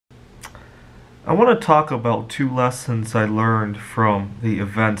I want to talk about two lessons I learned from the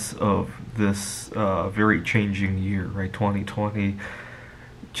events of this very changing year, right? 2020.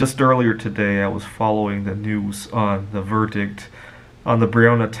 Just earlier today, I was following the news on the verdict on the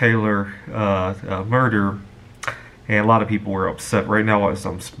Breonna Taylor murder, and a lot of people were upset. Right now, as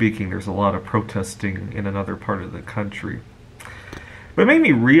I'm speaking, there's a lot of protesting in another part of the country. But it made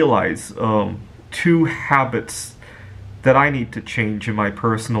me realize two habits that I need to change in my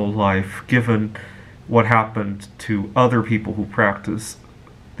personal life, given what happened to other people who practice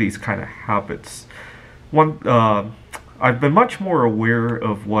these kind of habits. One, I've been much more aware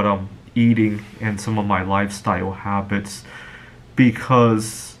of what I'm eating and some of my lifestyle habits,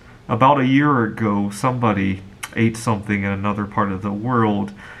 because about a year ago, somebody ate something in another part of the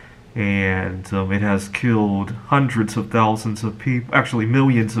world, and it has killed hundreds of thousands of people, actually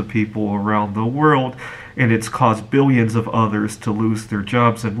millions of people around the world, and it's caused billions of others to lose their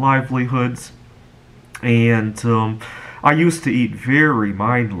jobs and livelihoods. And I used to eat very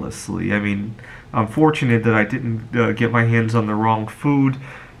mindlessly. I mean, I'm fortunate that I didn't get my hands on the wrong food,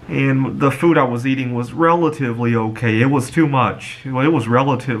 and the food I was eating was relatively okay. It was too much. Well, it was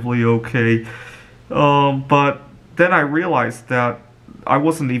relatively okay, but then I realized that I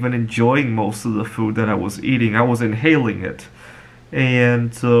wasn't even enjoying most of the food that I was eating. I was inhaling it.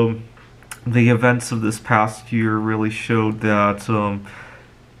 And the events of this past year really showed that,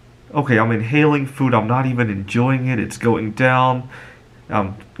 okay, I'm inhaling food, I'm not even enjoying it, it's going down.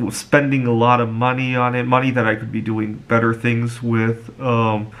 I'm spending a lot of money on it, money that I could be doing better things with.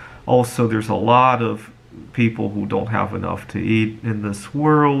 Also, there's a lot of people who don't have enough to eat in this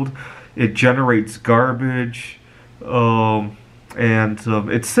world. It generates garbage. And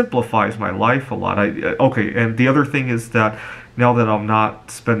it simplifies my life a lot. Okay, and the other thing is that now that I'm not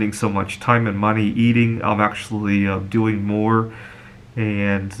spending so much time and money eating, I'm actually doing more.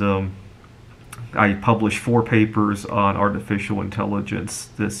 And I published 4 papers on artificial intelligence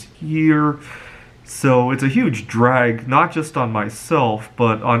this year. So it's a huge drag, not just on myself,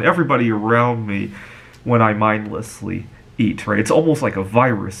 but on everybody around me when I mindlessly eat, right? It's almost like a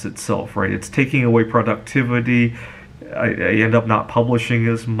virus itself, right? It's taking away productivity. I end up not publishing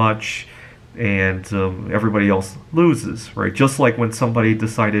as much, and everybody else loses, right? Just like when somebody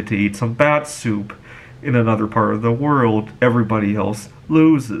decided to eat some bat soup in another part of the world, everybody else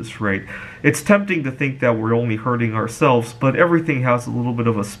loses, right? It's tempting to think that we're only hurting ourselves, but everything has a little bit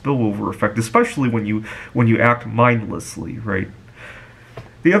of a spillover effect, especially when you act mindlessly, right?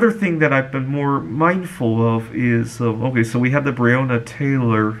 The other thing that I've been more mindful of is, okay, so we had the Breonna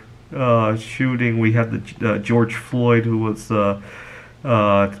Taylor shooting. We had the George Floyd, who was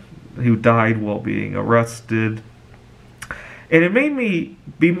who died while being arrested, and it made me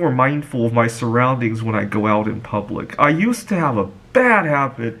be more mindful of my surroundings when I go out in public. I used to have a bad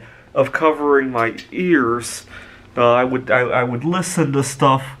habit of covering my ears. I would listen to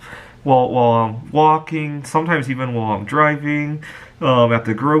stuff while I'm walking, sometimes even while I'm driving, at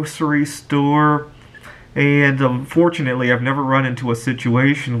the grocery store. And fortunately, I've never run into a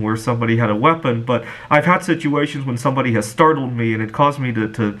situation where somebody had a weapon, but I've had situations when somebody has startled me and it caused me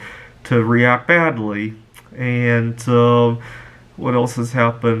to react badly. And what else has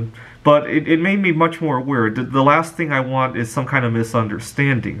happened? But it made me much more aware. The last thing I want is some kind of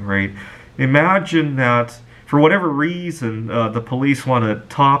misunderstanding, right? Imagine that for whatever reason, the police want to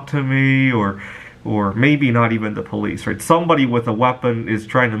talk to me, or maybe not even the police, right? Somebody with a weapon is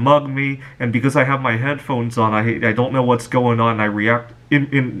trying to mug me, and because I have my headphones on, I don't know what's going on, I react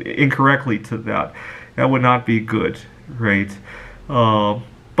incorrectly to that. That would not be good, right?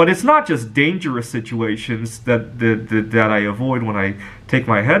 But it's not just dangerous situations that I avoid when I take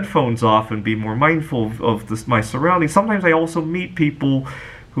my headphones off and be more mindful of my surroundings. Sometimes I also meet people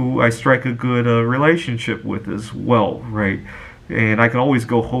who I strike a good relationship with as well, right? And I can always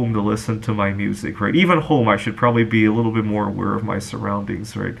go home to listen to my music, right? Even home, I should probably be a little bit more aware of my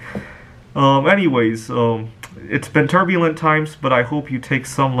surroundings, right? Anyways, it's been turbulent times, but I hope you take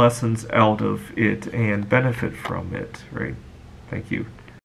some lessons out of it and benefit from it, right? Thank you.